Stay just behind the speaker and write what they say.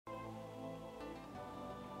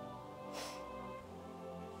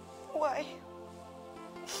Why?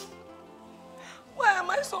 Why am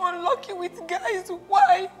I so unlucky with guys?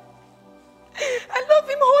 Why? I love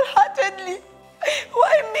him wholeheartedly.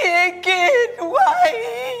 Why me again?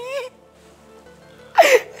 Why?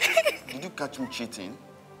 Did you catch me cheating?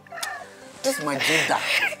 This is my gender.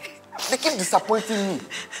 They keep disappointing me.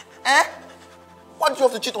 Eh? Why do you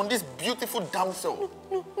have to cheat on this beautiful damsel?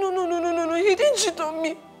 No. He didn't cheat on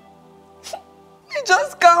me. He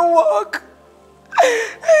just can't walk.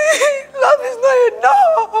 Love is not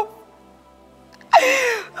enough.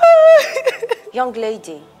 Young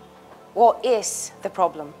lady, what is the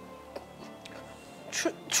problem?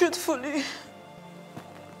 Truthfully,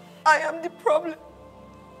 I am the problem.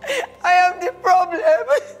 I am the problem.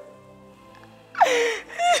 I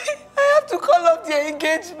have to call off the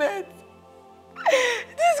engagement.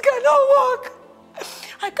 This cannot work.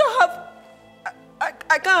 I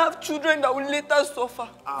can't have children that will later suffer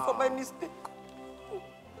for my mistake.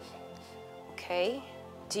 Okay.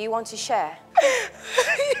 Do you want to share?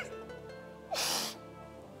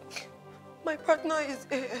 My partner is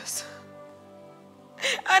AS.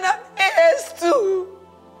 And I'm AS too.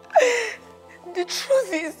 The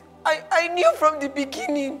truth is, I knew from the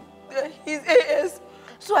beginning that he's AS.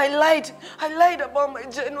 So I lied. I lied about my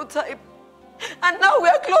genotype. And now we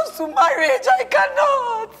are close to marriage. I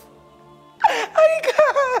cannot. I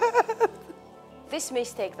can't. This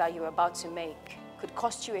mistake that you're about to make could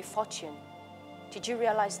cost you a fortune. Did you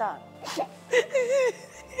realize that?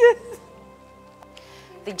 Yes.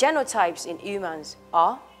 The genotypes in humans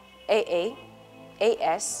are AA,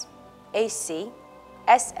 AS, AC,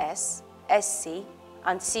 SS, SC,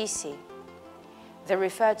 and CC. They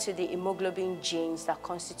refer to the hemoglobin genes that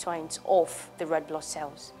constituent of the red blood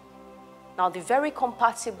cells. Now, the very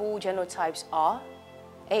compatible genotypes are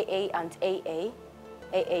AA and AA,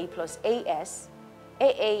 AA plus AS,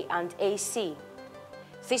 AA and AC.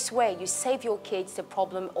 This way, you save your kids the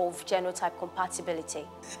problem of genotype compatibility.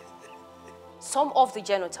 Some of the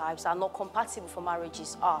genotypes are not compatible for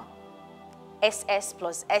marriages are SS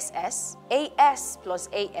plus SS, AS plus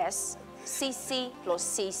AS, CC plus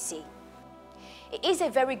CC. It is a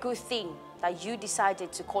very good thing that you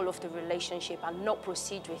decided to call off the relationship and not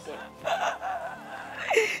proceed with it.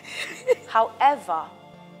 However,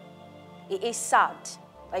 it is sad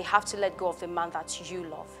that you have to let go of the man that you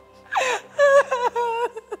love.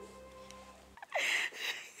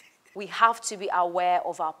 We have to be aware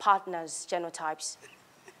of our partner's genotypes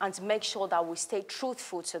and make sure that we stay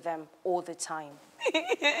truthful to them all the time.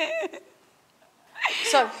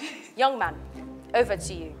 So, young man, over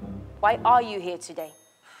to you. Why are you here today?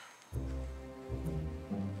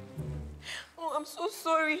 Oh, I'm so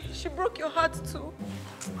sorry. She broke your heart too.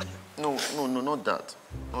 No, not that.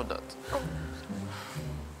 Not that. Oh.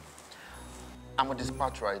 I'm a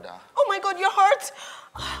dispatch rider. Oh my God, you're hurt.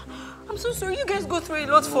 I'm so sorry. You guys go through a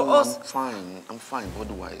lot for us. I'm fine.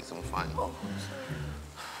 Otherwise, I'm fine. Oh,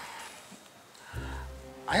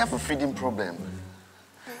 I have a feeding problem.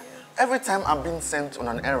 Every time I'm being sent on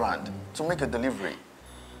an errand to make a delivery,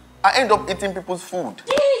 I end up eating people's food.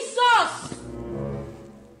 Jesus!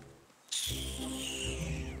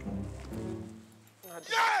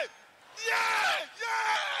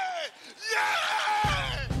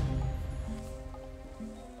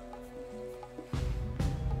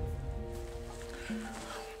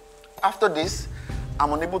 After this,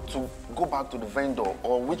 I'm unable to go back to the vendor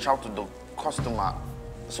or reach out to the customer,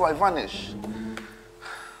 so I vanish.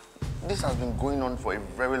 This has been going on for a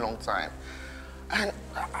very long time, and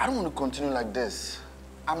I don't want to continue like this.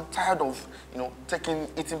 I'm tired of,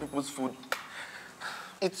 eating people's food.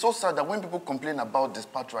 It's so sad that when people complain about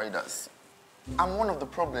dispatch riders, I'm one of the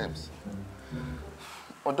problems.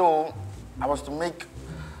 Although I was to make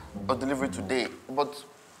a delivery today, but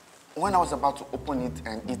when I was about to open it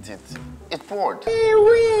and eat it, it poured.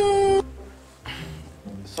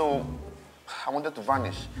 So I wanted to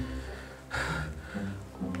vanish.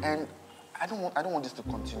 And I don't want this to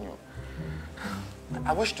continue.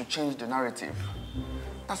 I wish to change the narrative.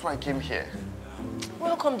 That's why I came here.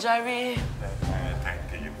 Welcome, Jerry.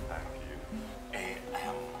 Thank you. I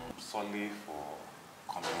am sorry for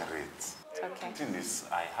coming late. Okay. The thing is,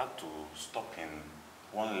 I had to stop in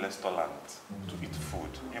one restaurant to eat food,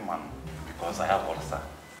 because I have ulcer.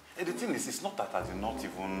 And the thing is, it's not that I did not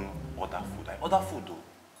even order food. I order food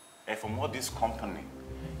though, from all this company.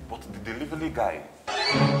 But the delivery guy,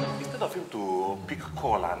 instead of him to pick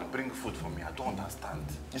call and bring food for me, I don't understand.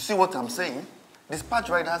 You see what I'm saying? Dispatch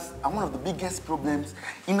riders are one of the biggest problems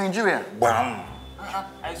in Nigeria. Bam!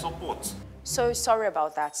 I support. So sorry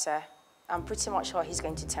about that, sir. I'm pretty much sure he's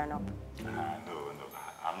going to turn up. No,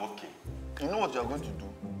 I'm okay. You know what you're going to do?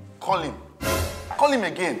 Call him. Call him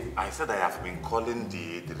again. I said I have been calling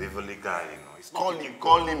the delivery guy, you know. It's not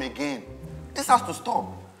Call him again. This has to stop.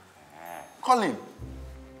 Call him.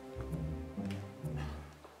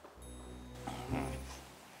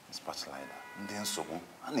 Dispatch line. Ndi nsogbu.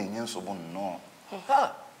 A na-enye nsogbu nnọọ.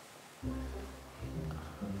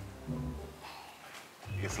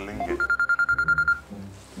 It's lingering.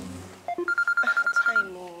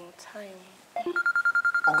 Time.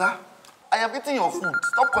 Oga, I am eating your food.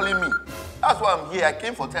 Stop calling me. That's why I'm here. I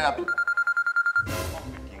came for therapy. It's not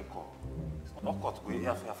making call. It's not cut. You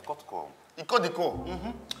have cut call. He called the call.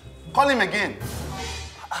 Call him again.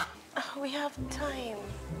 We have time.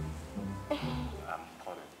 I'm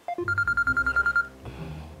calling.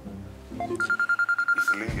 It's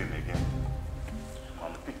lingering again.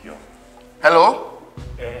 I'll pick you up. Hello?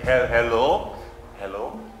 Hello?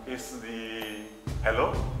 Hello? It's the...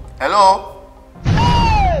 Hello? Hello?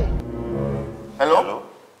 Hello? Hello?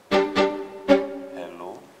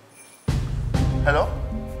 Hello? Hello?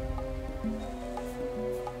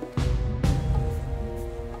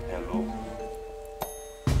 Hello?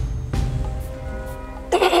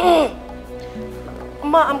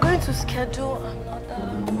 Ma, I'm going to schedule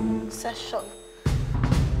another session.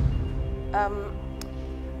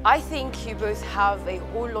 I think you both have a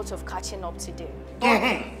whole lot of catching up to do.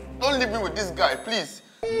 Don't leave me with this guy, please.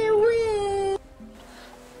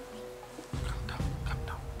 Calm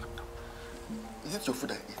down. Is it your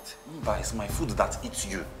food I ate? Mba, it's my food that eats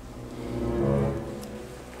you.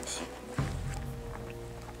 See.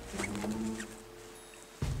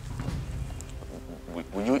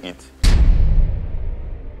 Will you eat?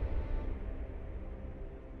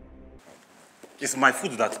 It's my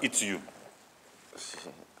food that eats you.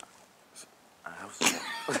 I have some.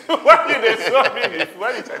 Why did they show me this?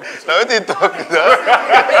 Why did I Now when they talk now.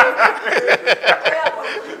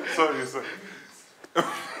 Sorry.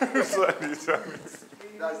 Sorry.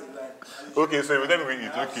 Okay, so then we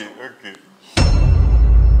eat. Okay.